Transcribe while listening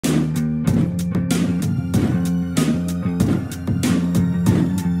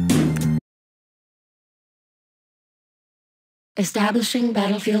Establishing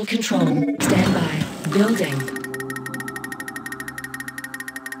battlefield control. Stand by. Building.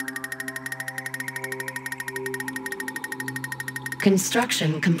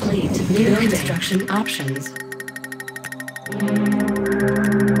 Construction complete. New construction options.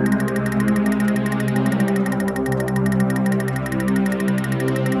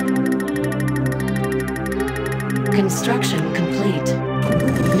 Construction complete.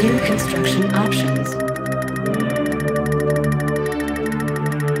 New construction options.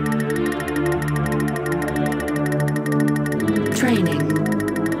 Training.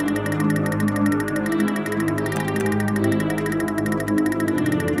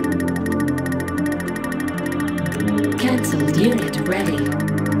 Cancelled. Unit ready.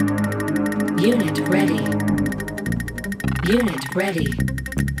 Unit ready. Unit ready.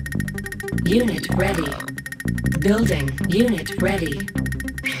 Unit ready. Building. Unit ready.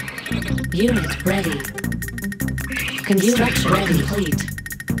 Unit ready. Construction complete.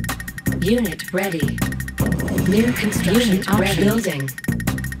 Unit ready. New construction option. Building.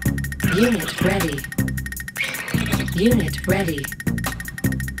 Unit ready. Unit ready.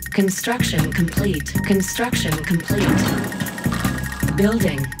 Construction complete. Construction complete.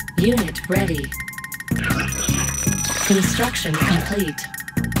 Building. Unit ready. Construction complete.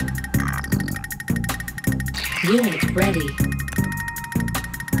 Unit ready.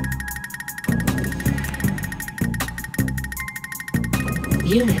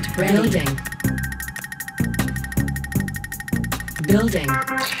 Unit ready. Building. Building.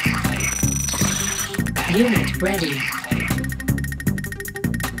 Unit ready.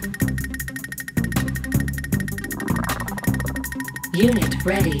 Unit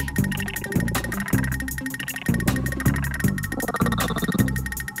ready.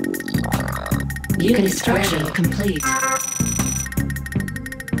 Construction complete.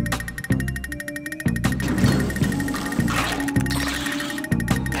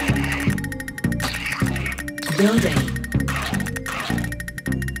 Building.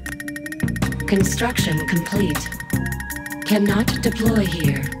 Construction complete. Cannot deploy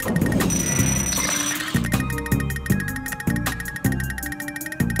here.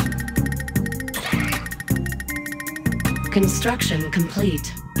 Construction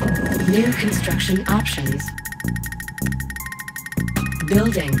complete. New construction options.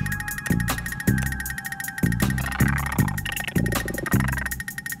 Building.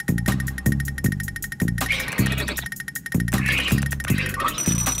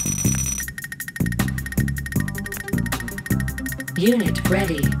 Unit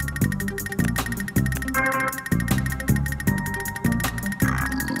ready.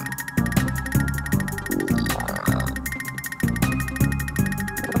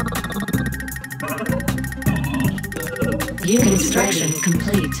 Construction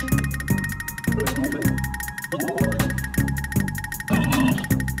complete.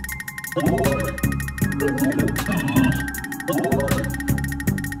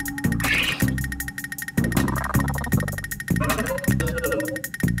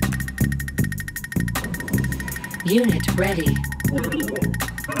 Unit ready.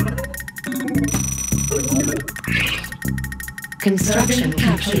 Construction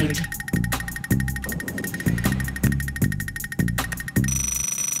complete.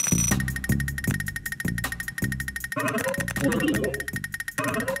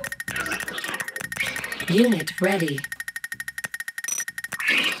 Unit ready.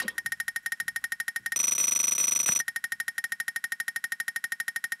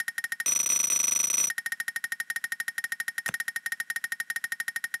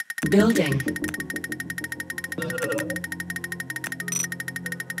 Building.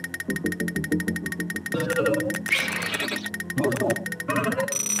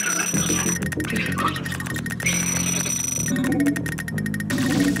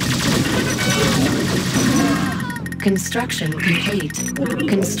 Construction complete.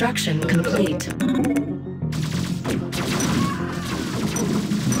 Construction complete.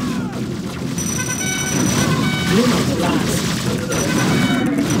 Unit lost.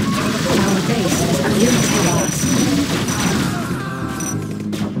 Our base is unit lost.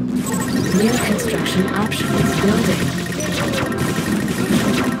 New construction options. Building.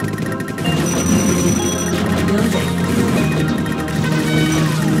 Building.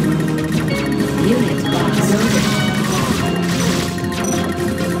 Unit lost. Building.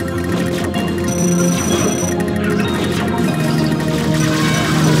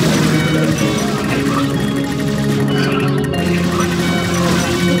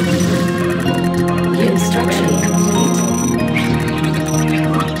 Construction complete.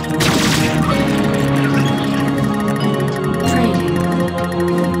 Training.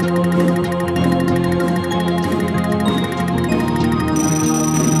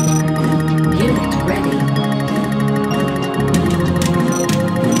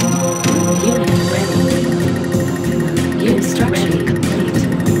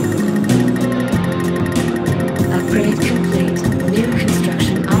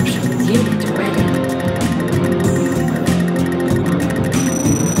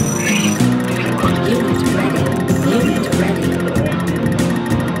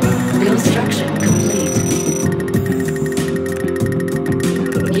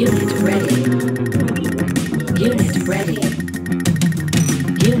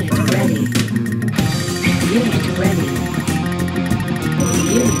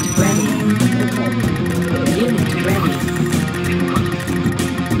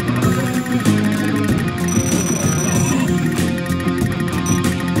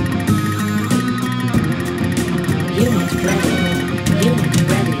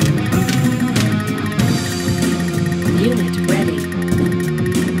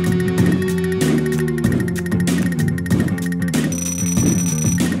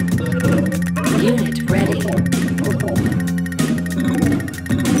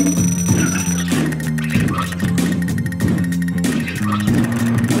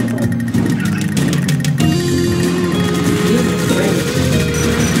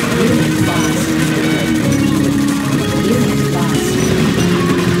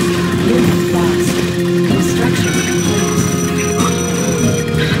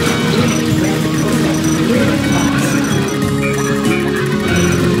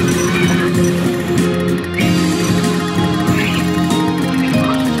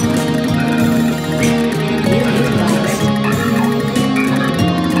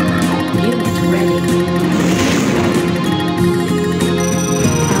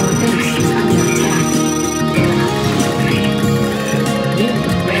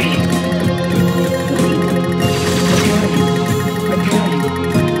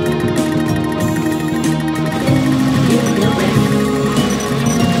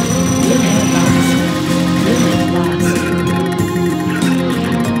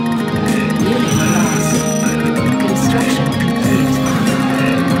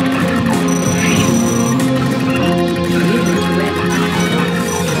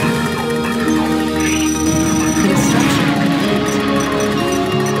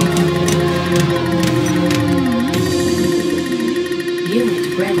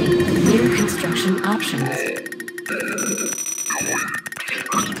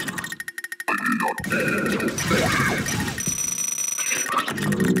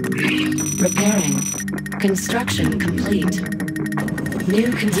 Repairing. Construction complete.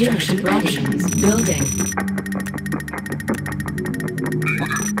 New construction options. Building.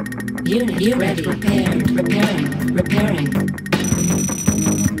 Unit ready. Repaired. Repairing. Repairing.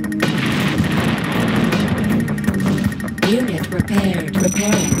 Unit repaired.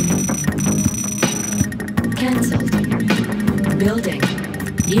 Repairing. Cancelled. Building.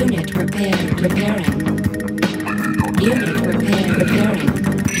 Unit repaired. Repairing. Unit repaired. Repairing.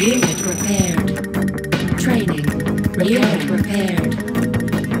 Unit repaired. Training. Unit repaired.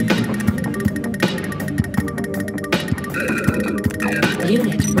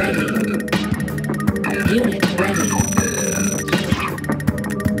 Unit ready. Unit ready.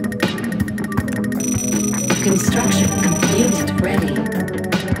 Construction complete. Unit ready.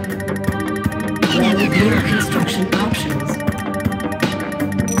 New construction options.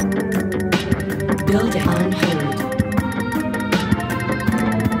 Building on hold.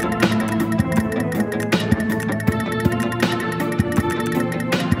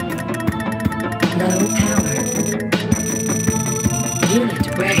 Low power. Unit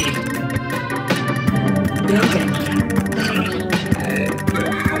ready. Building.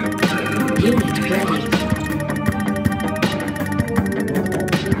 Unit ready.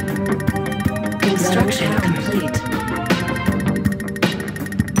 Construction complete.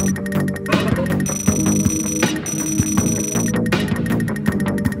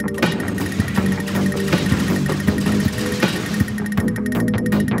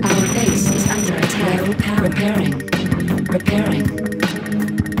 Our base is under attack. Low power. Repairing. Repairing.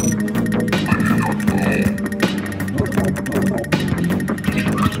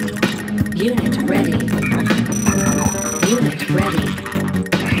 Unit ready. Unit ready.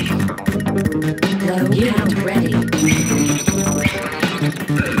 Low unit ready.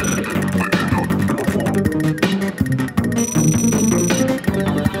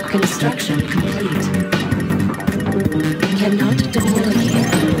 Construction complete. Cannot deploy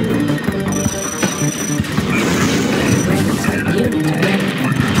here. Ready. Unit ready.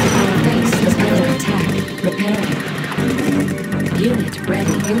 Our base is under attack. Repairing. Unit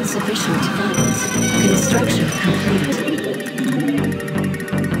ready. Insufficient funds. Construction complete.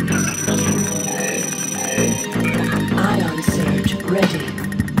 Ion surge ready.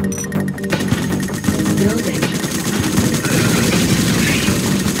 Building.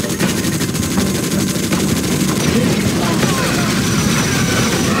 Unit lost.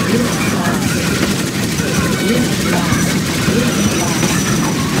 Unit lost. Unit lost. Unit lost.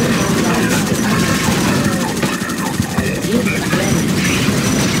 Unit lost is under attack. Unit ready.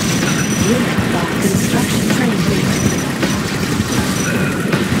 Unit lost. Construction complete.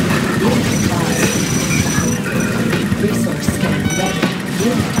 Unit lost. Resource scan ready.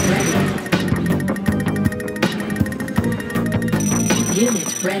 Unit ready.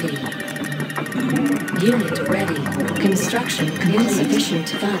 Unit ready. Unit ready. Construction complete. Insufficient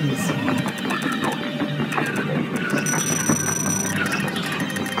funds.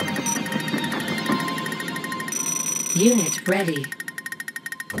 Unit ready.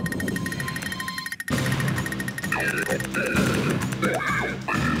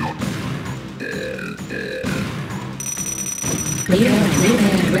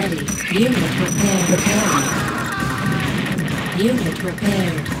 Unit ready. Unit repaired. Repairing. Unit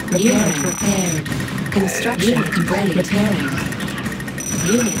repaired. Unit repaired. Construction ready. Repairing.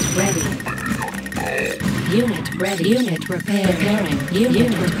 Unit ready. Unit ready. Unit repaired. Repairing.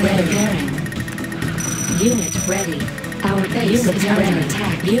 Unit repairing. Unit ready. Our base is under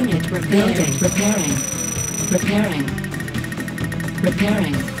attack. Unit repairing. Repairing. Repairing.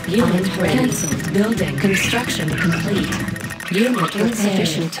 Repairing. Unit ready. Cancelled. Building. Construction complete. Unit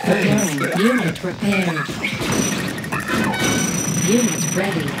insufficient. Repairing. Unit repaired. Unit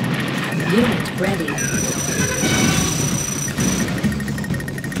ready. Unit ready.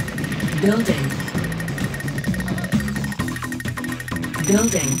 Building.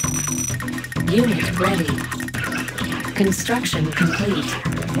 Building. Unit ready. Construction complete.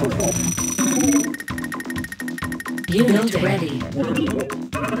 Unit ready.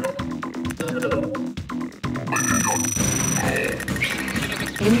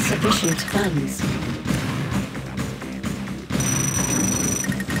 Insufficient funds.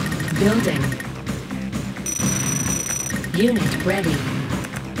 Building. Unit ready.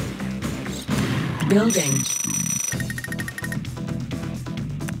 Building.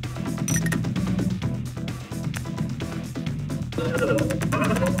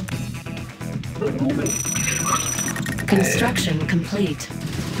 Construction complete.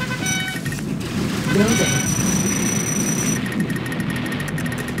 Building.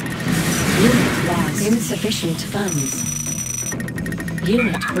 Unit lost. Insufficient funds.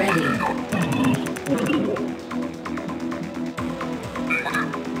 Unit ready.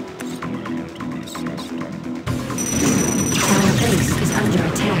 Our base is under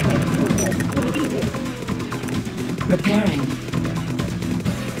attack. Repairing.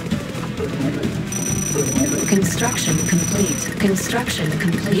 Construction complete. Construction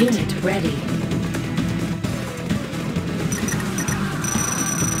complete. Unit ready.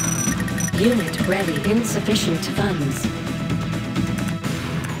 Unit ready. Insufficient funds.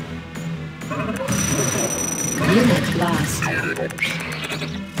 Unit lost.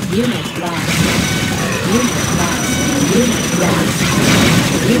 Unit lost. Unit lost. Unit lost.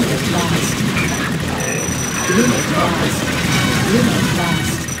 Unit lost. Unit lost. Unit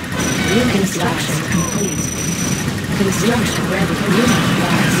lost. Unit construction complete. Construction ready. Unit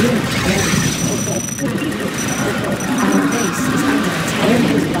lost. Unit ready. Our base is under attack.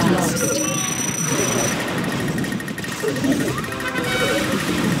 Unit lost.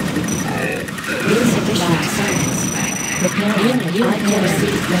 Insufficient funds. Repair unit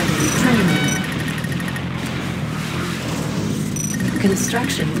ready. Training.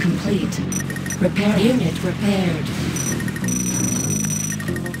 Construction complete. Repair unit repaired.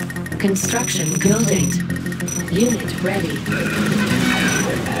 Construction building. Unit ready.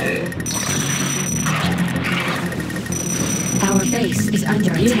 Our base is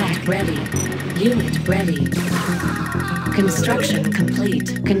under attack. Ready. Unit ready. Construction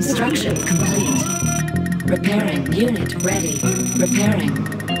complete. Construction complete. Repairing. Unit ready. Repairing.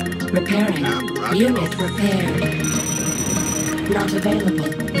 Repairing. Unit repaired. Not available.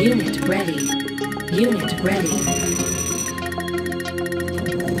 Unit ready. Unit ready.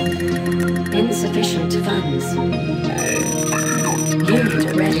 Insufficient funds.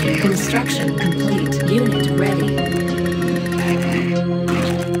 Unit ready. Construction complete. Unit ready.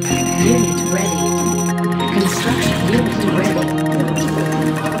 Unit ready. Construction unit ready.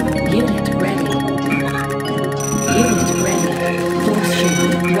 Unit ready. Unit ready. Force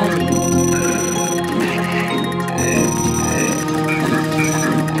shield ready.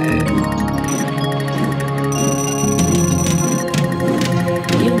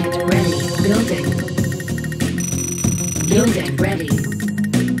 Unit ready. Building. Unit ready.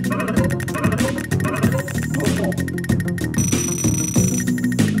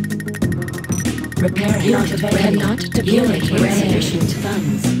 Repair unit ready. Not deployed. Insufficient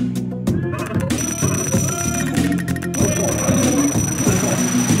funds.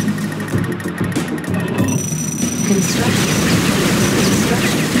 Construction complete.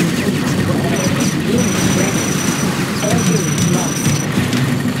 Construction complete. Unit ready. Air unit lost.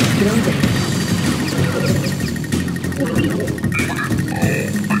 Building.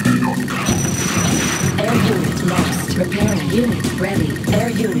 Air unit lost. Repair unit ready. Air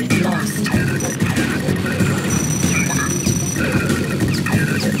unit lost.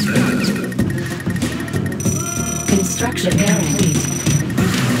 Construction complete.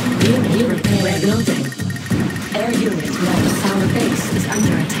 Unit repair building. Air unit lost. Our base is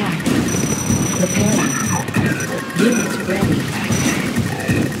under attack. Repairing. Unit ready.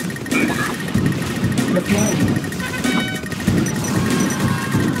 Repairing.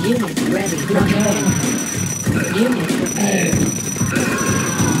 Unit ready. Repairing. Unit repaired.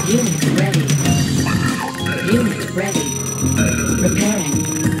 Unit ready. Unit ready. Repairing.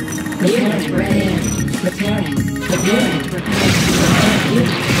 Unit repaired. Repairing. Unit repaired.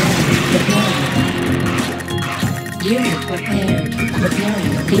 Unit ready. Repairing. Unit repaired.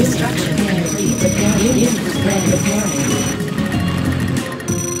 Repairing. Construction complete. Repairing. Unit ready. Repairing.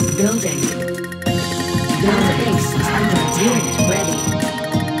 Building. Our base is under attack. Unit ready.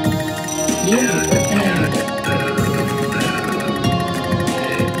 Unit repaired.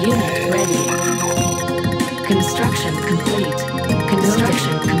 Unit ready. Construction complete.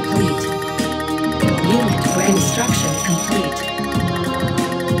 Construction complete. Unit ready. Construction complete.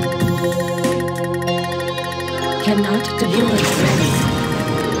 Cannot deploy. Ready.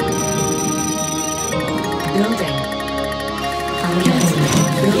 Building. Our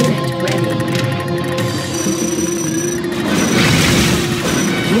unit ready.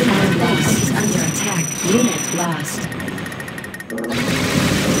 Unit base is under attack. Unit lost.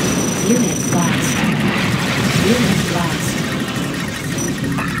 Unit lost. Unit lost.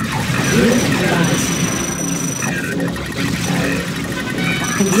 Unit lost.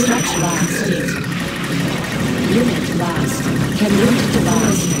 Construction lost. Unit lost. Can unit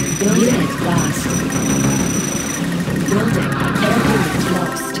lost. Unit lost. Building. Air unit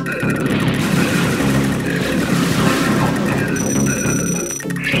lost.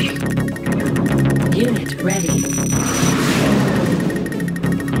 Unit ready.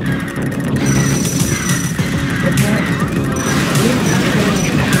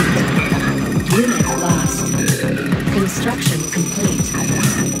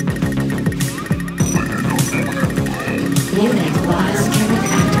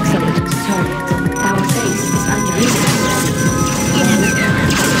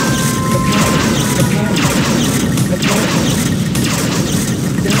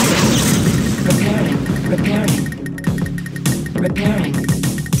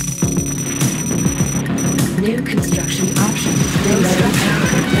 New construction options. Construction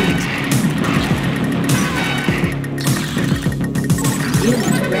complete.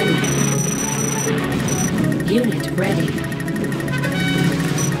 Unit ready. Unit ready.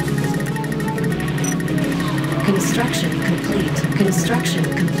 Construction complete. Construction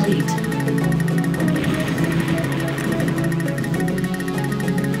complete.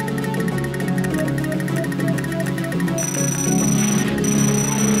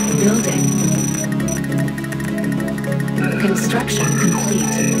 Building. Construction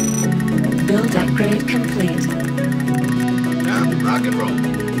complete. Build upgrade complete. Now, rock and roll.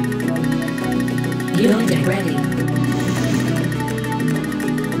 Building ready.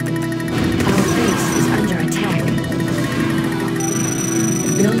 Our base is under attack.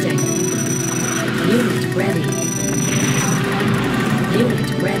 Building. Unit ready.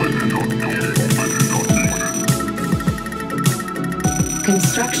 Unit ready.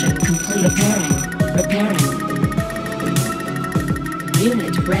 Construction complete. Repairing. Repairing.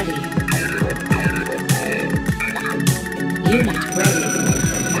 Unit ready. Unit ready.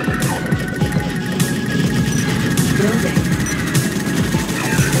 Building.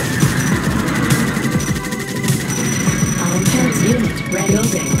 Our defense unit ready.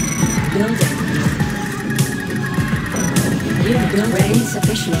 Building. Building. Unit ready.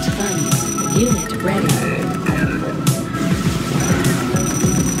 Insufficient funds. Unit ready.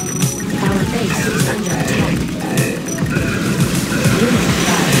 Our base is under attack. Unit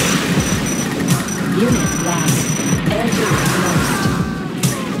lost. Unit lost. Air unit lost.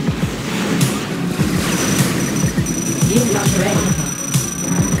 Unit not ready.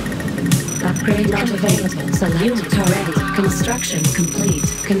 Upgrade not available. Select unit ready. Construction complete.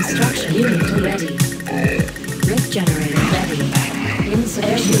 Construction unit ready. Rift generator ready.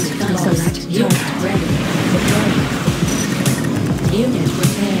 Insufficient funds. Select unit ready. Repairing. Unit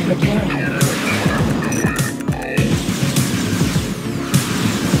repair. Repairing.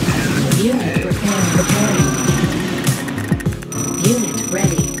 Unit repair. Repairing. Unit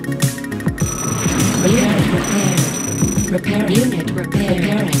ready. Unit repaired. Repairing. Unit repair.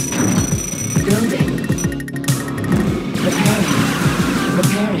 Repairing. Building. Repairing.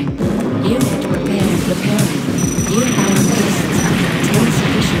 Repairing. Unit repair. Repairing. Unit our base is under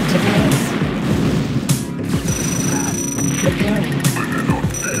insufficient defense. Repairing.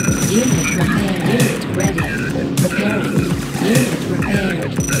 Unit repaired. Unit ready. Repairing. Unit repaired.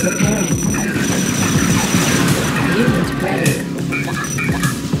 Repairing. Unit ready.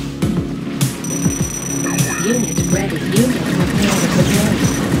 Unit ready. Unit repaired. Repairing.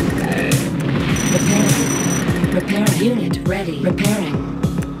 Repairing. Repairing. Unit ready. Repairing.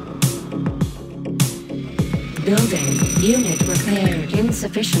 Building. Unit repaired.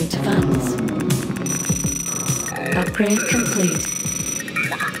 Insufficient funds. Upgrade complete.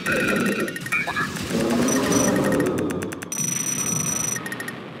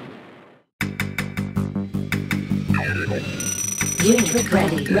 Unit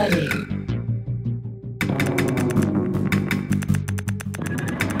ready. Ready.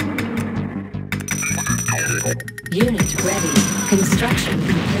 Unit ready. Construction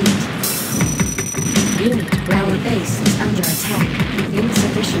complete. Unit ready. Our base is under attack.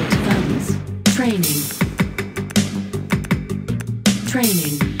 Insufficient funds. Training.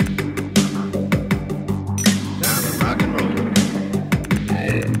 Training. Time to rock and roll.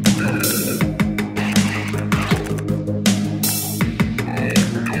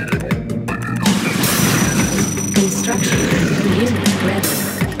 Construction. Unit ready.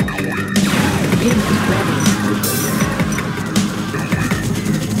 Unit ready.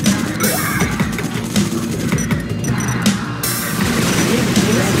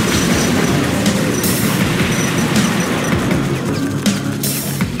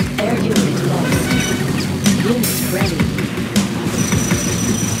 Air unit lost. Unit ready.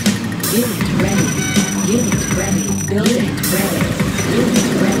 Unit ready. Unit ready. Building ready. Unit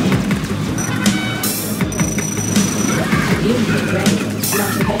ready. Unit ready.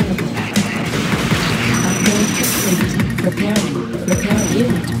 Not available. Upgrade complete. Repairing. Repairing.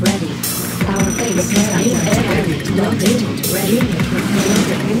 Unit ready. Our base is under attack. Unit ready. Unit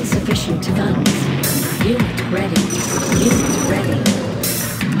repaired. Insufficient funds. Unit ready. Unit ready.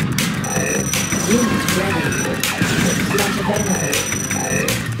 Unit ready. Not available.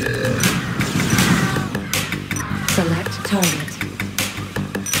 Select target.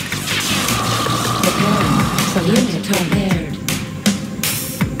 Repairing. Select repaired.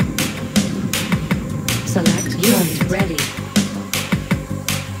 Select unit ready.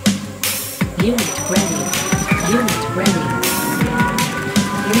 Unit ready. Unit ready.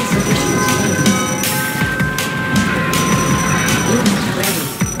 Insufficient funds. Unit ready.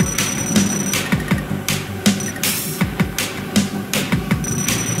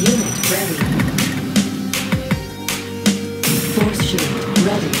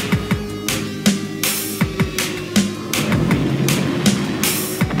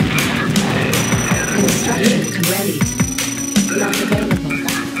 Unit ready. Not available.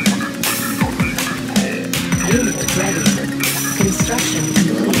 Unit ready. Construction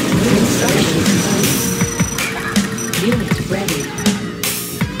complete. Construction complete. Unit ready.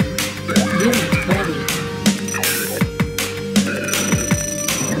 Unit ready.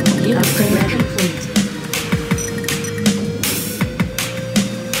 Unit upgrade complete.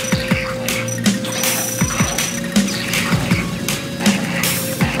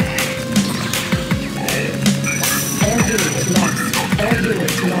 Air unit lost. Air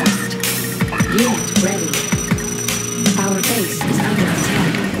unit lost. Unit ready. Our base is under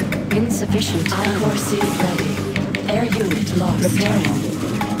attack. Insufficient I-4C ready. Air unit lost. Repairing.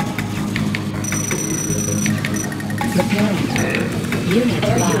 Repairing. Unit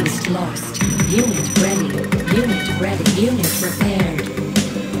air unit lost. Unit ready. Unit ready. Unit repaired.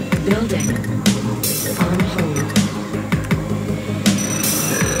 Building. On hold.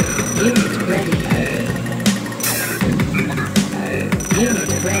 Unit ready.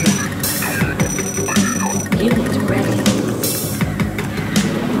 Unit ready. Unit ready.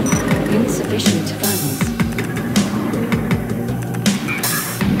 Insufficient funds.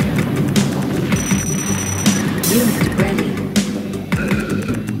 Unit ready.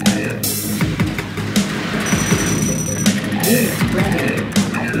 Unit ready.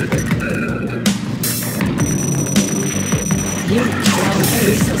 Unit ground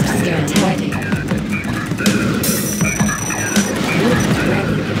base is under attack. Unit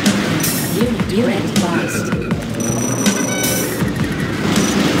ready. Unit lost.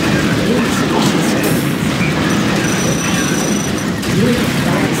 Insufficient funds. Unit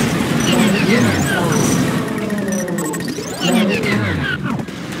lost. Unit lost.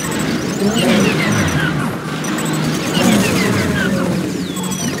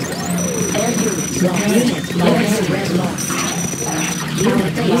 Air unit lost.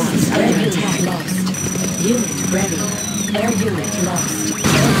 Unit lost. Air attack lost. Unit ready. Air unit lost.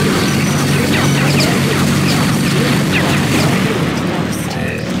 Air unit lost.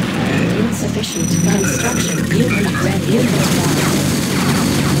 Insufficient construction. Unit ready. Unit lost.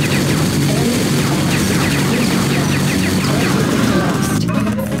 Air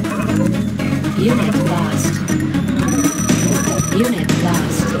unit lost. Unit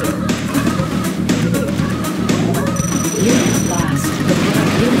lost. Unit lost. Unit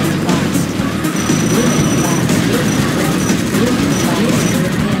lost. Unit lost. Unit lost.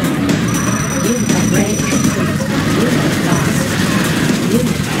 Unit upgrade complete. Unit lost.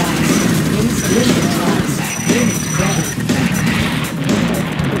 Unit lost. Insufficient lost. Unit ready.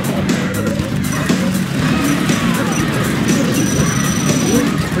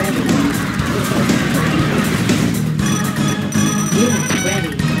 Unit ready. Unit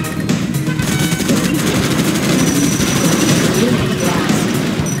ready. Unit lost.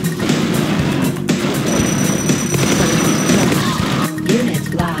 Unit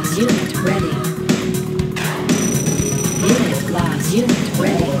lost. Unit ready. Unit lost. Unit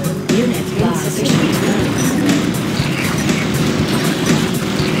ready. Unit lost. Insufficient funds.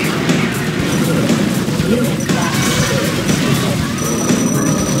 Unit lost.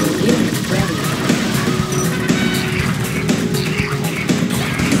 Unit ready.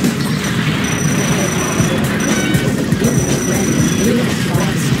 Unit ready. Unit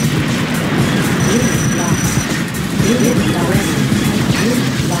lost. Unit lost. Unit lost.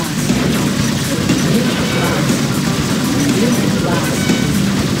 Unit lost. Unit lost. Unit lost.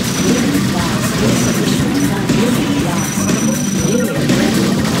 Unit lost. Insufficient funds. Unit lost. Unit ready.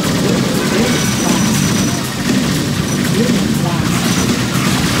 Unit lost. Unit lost.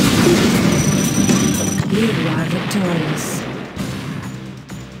 You are victorious.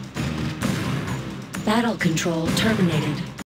 Battle control terminated.